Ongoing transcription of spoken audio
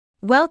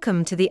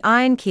Welcome to the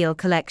Iron Keel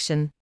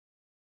collection.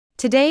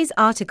 Today's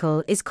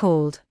article is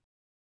called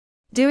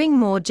Doing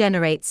More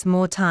Generates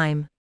More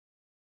Time.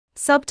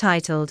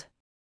 Subtitled,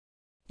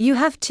 You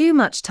have too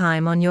much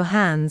time on your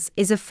hands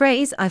is a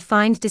phrase I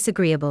find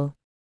disagreeable.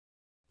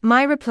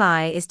 My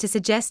reply is to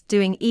suggest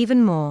doing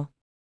even more.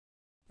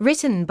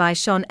 Written by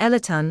Sean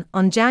Ellerton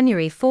on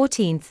January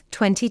 14,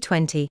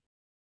 2020.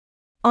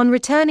 On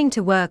returning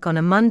to work on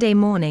a Monday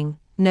morning,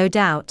 no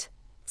doubt,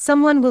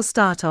 someone will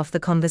start off the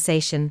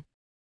conversation.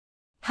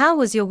 How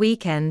was your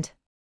weekend?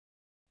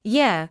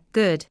 Yeah,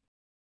 good.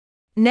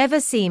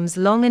 Never seems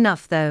long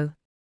enough though.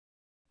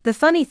 The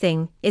funny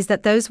thing is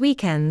that those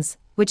weekends,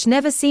 which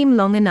never seem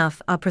long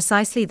enough, are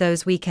precisely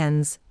those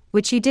weekends,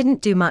 which you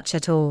didn't do much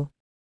at all.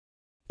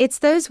 It's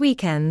those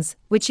weekends,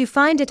 which you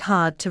find it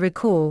hard to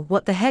recall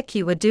what the heck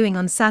you were doing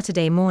on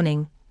Saturday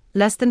morning,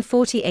 less than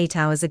 48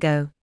 hours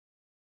ago.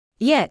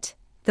 Yet,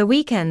 the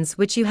weekends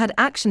which you had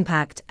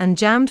action-packed and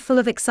jammed full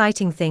of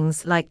exciting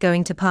things like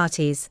going to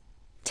parties,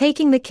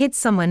 taking the kids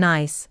somewhere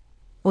nice,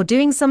 or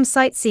doing some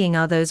sightseeing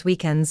are those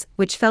weekends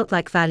which felt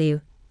like value,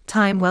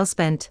 time well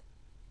spent,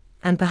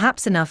 and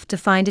perhaps enough to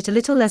find it a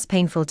little less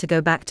painful to go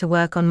back to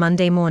work on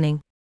Monday morning.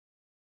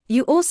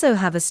 You also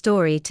have a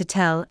story to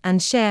tell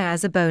and share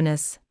as a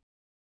bonus.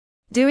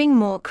 Doing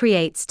more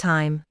creates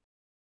time.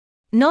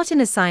 Not in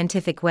a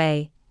scientific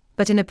way,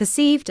 but in a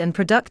perceived and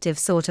productive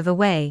sort of a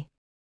way.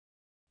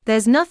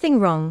 There's nothing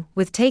wrong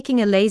with taking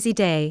a lazy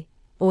day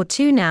or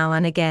two now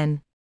and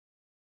again.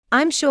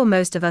 I'm sure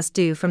most of us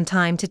do from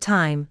time to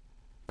time,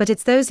 but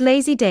it's those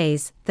lazy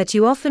days that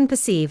you often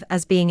perceive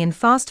as being in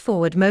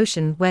fast-forward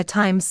motion where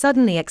time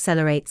suddenly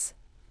accelerates,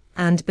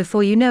 and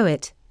before you know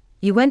it,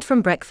 you went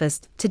from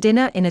breakfast to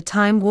dinner in a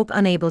time warp,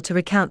 unable to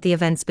recount the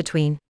events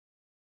between.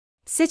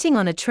 Sitting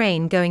on a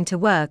train going to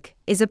work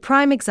is a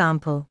prime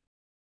example.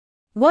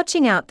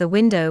 Watching out the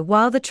window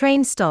while the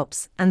train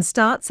stops and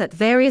starts at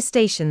various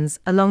stations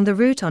along the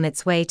route on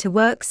its way to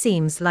work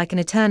seems like an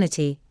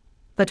eternity,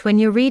 but when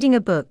you're reading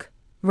a book,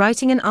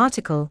 writing an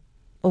article,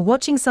 or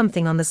watching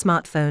something on the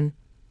smartphone,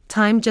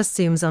 time just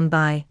zooms on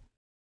by.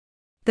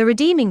 The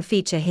redeeming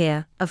feature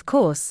here, of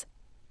course,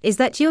 is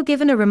that you're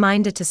given a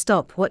reminder to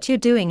stop what you're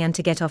doing and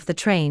to get off the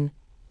train,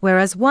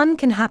 whereas one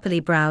can happily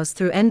browse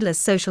through endless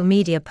social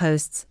media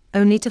posts,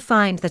 only to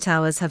find that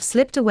hours have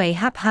slipped away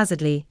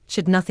haphazardly,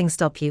 should nothing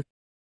stop you.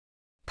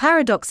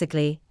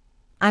 Paradoxically,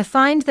 I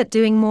find that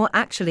doing more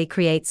actually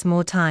creates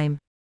more time.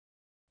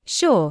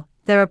 Sure,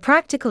 there are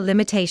practical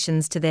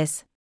limitations to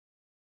this.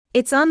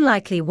 It's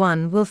unlikely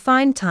one will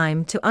find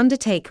time to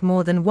undertake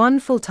more than one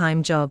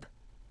full-time job,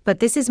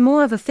 but this is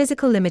more of a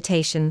physical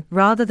limitation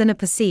rather than a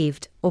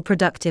perceived or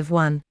productive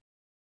one.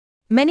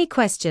 Many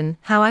question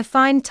how I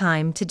find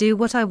time to do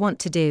what I want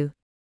to do.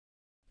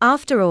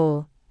 After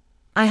all,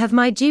 I have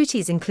my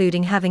duties,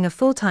 including having a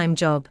full-time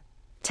job,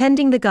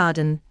 tending the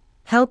garden,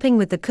 helping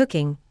with the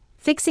cooking,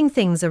 fixing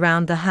things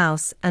around the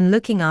house and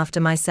looking after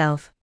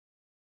myself.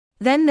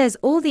 Then there's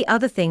all the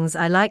other things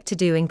I like to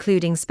do,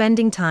 including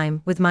spending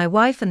time with my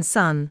wife and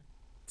son,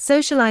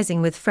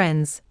 socializing with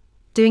friends,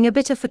 doing a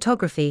bit of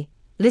photography,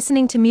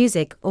 listening to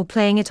music or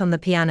playing it on the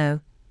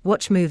piano,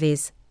 watch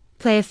movies,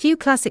 play a few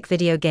classic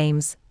video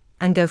games,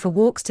 and go for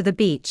walks to the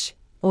beach,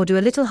 or do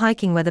a little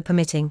hiking weather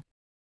permitting.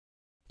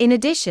 In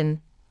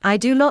addition, I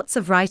do lots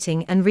of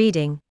writing and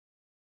reading.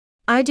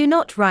 I do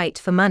not write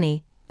for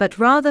money, but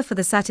rather for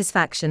the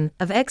satisfaction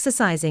of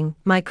exercising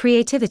my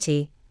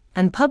creativity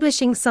and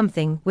publishing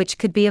something which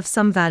could be of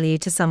some value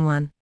to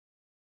someone.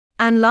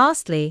 And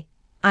lastly,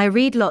 I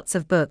read lots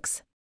of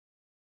books.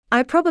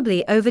 I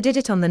probably overdid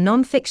it on the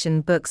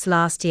non-fiction books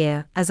last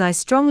year, as I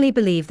strongly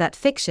believe that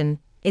fiction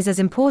is as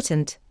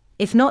important,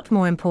 if not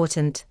more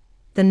important,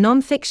 than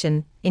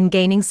non-fiction in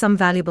gaining some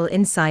valuable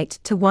insight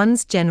to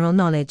one's general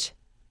knowledge.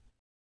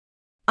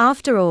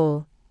 After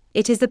all,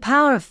 it is the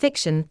power of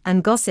fiction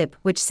and gossip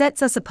which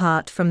sets us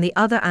apart from the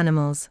other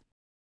animals.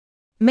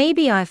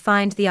 Maybe I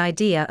find the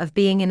idea of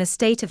being in a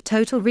state of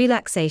total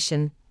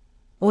relaxation,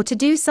 or to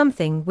do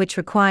something which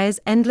requires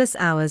endless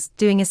hours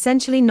doing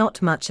essentially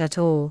not much at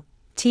all,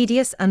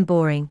 tedious and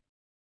boring.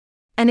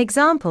 An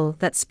example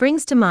that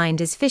springs to mind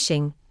is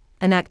fishing,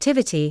 an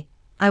activity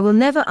I will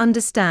never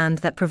understand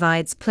that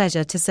provides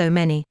pleasure to so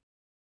many.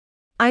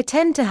 I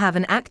tend to have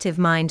an active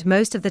mind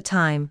most of the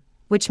time,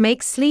 which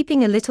makes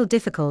sleeping a little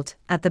difficult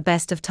at the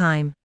best of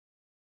time.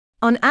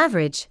 On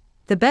average,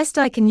 the best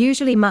I can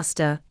usually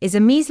muster is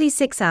a measly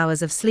 6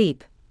 hours of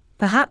sleep,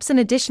 perhaps an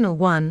additional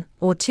 1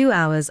 or 2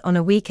 hours on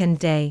a weekend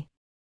day.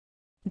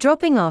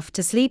 Dropping off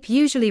to sleep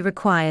usually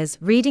requires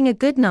reading a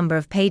good number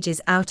of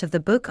pages out of the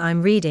book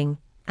I'm reading,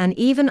 and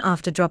even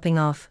after dropping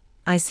off,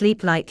 I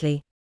sleep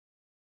lightly.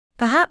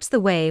 Perhaps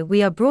the way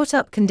we are brought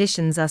up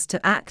conditions us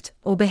to act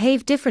or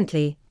behave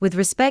differently with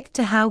respect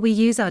to how we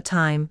use our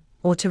time,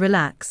 or to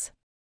relax.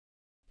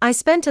 I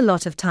spent a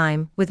lot of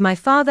time with my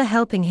father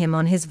helping him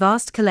on his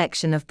vast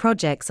collection of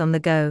projects on the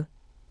go,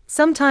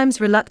 sometimes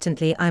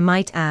reluctantly I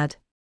might add.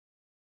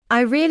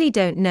 I really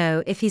don't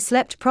know if he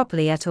slept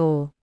properly at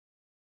all.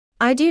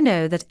 I do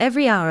know that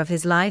every hour of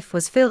his life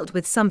was filled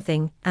with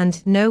something,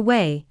 and no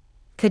way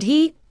Could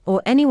he,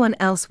 or anyone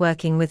else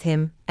working with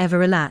him, ever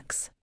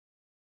relax?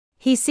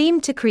 He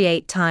seemed to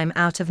create time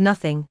out of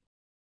nothing.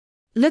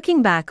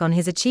 Looking back on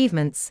his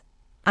achievements,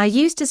 I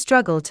used to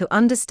struggle to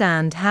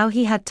understand how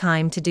he had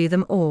time to do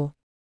them all.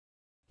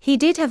 He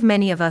did have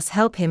many of us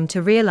help him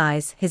to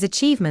realize his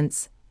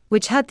achievements,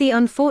 which had the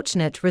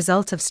unfortunate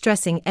result of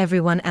stressing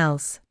everyone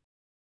else.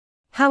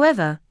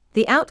 However,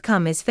 the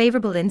outcome is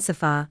favorable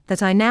insofar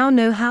that I now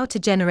know how to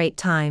generate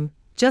time,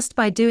 just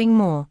by doing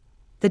more,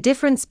 the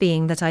difference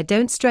being that I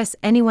don't stress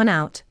anyone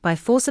out by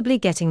forcibly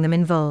getting them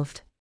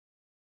involved.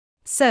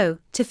 So,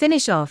 to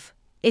finish off,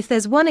 if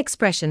there's one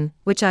expression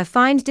which I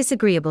find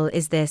disagreeable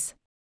is this: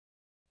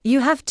 you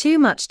have too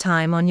much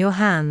time on your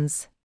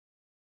hands.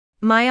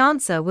 My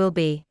answer will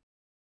be: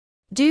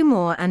 do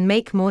more and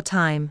make more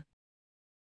time.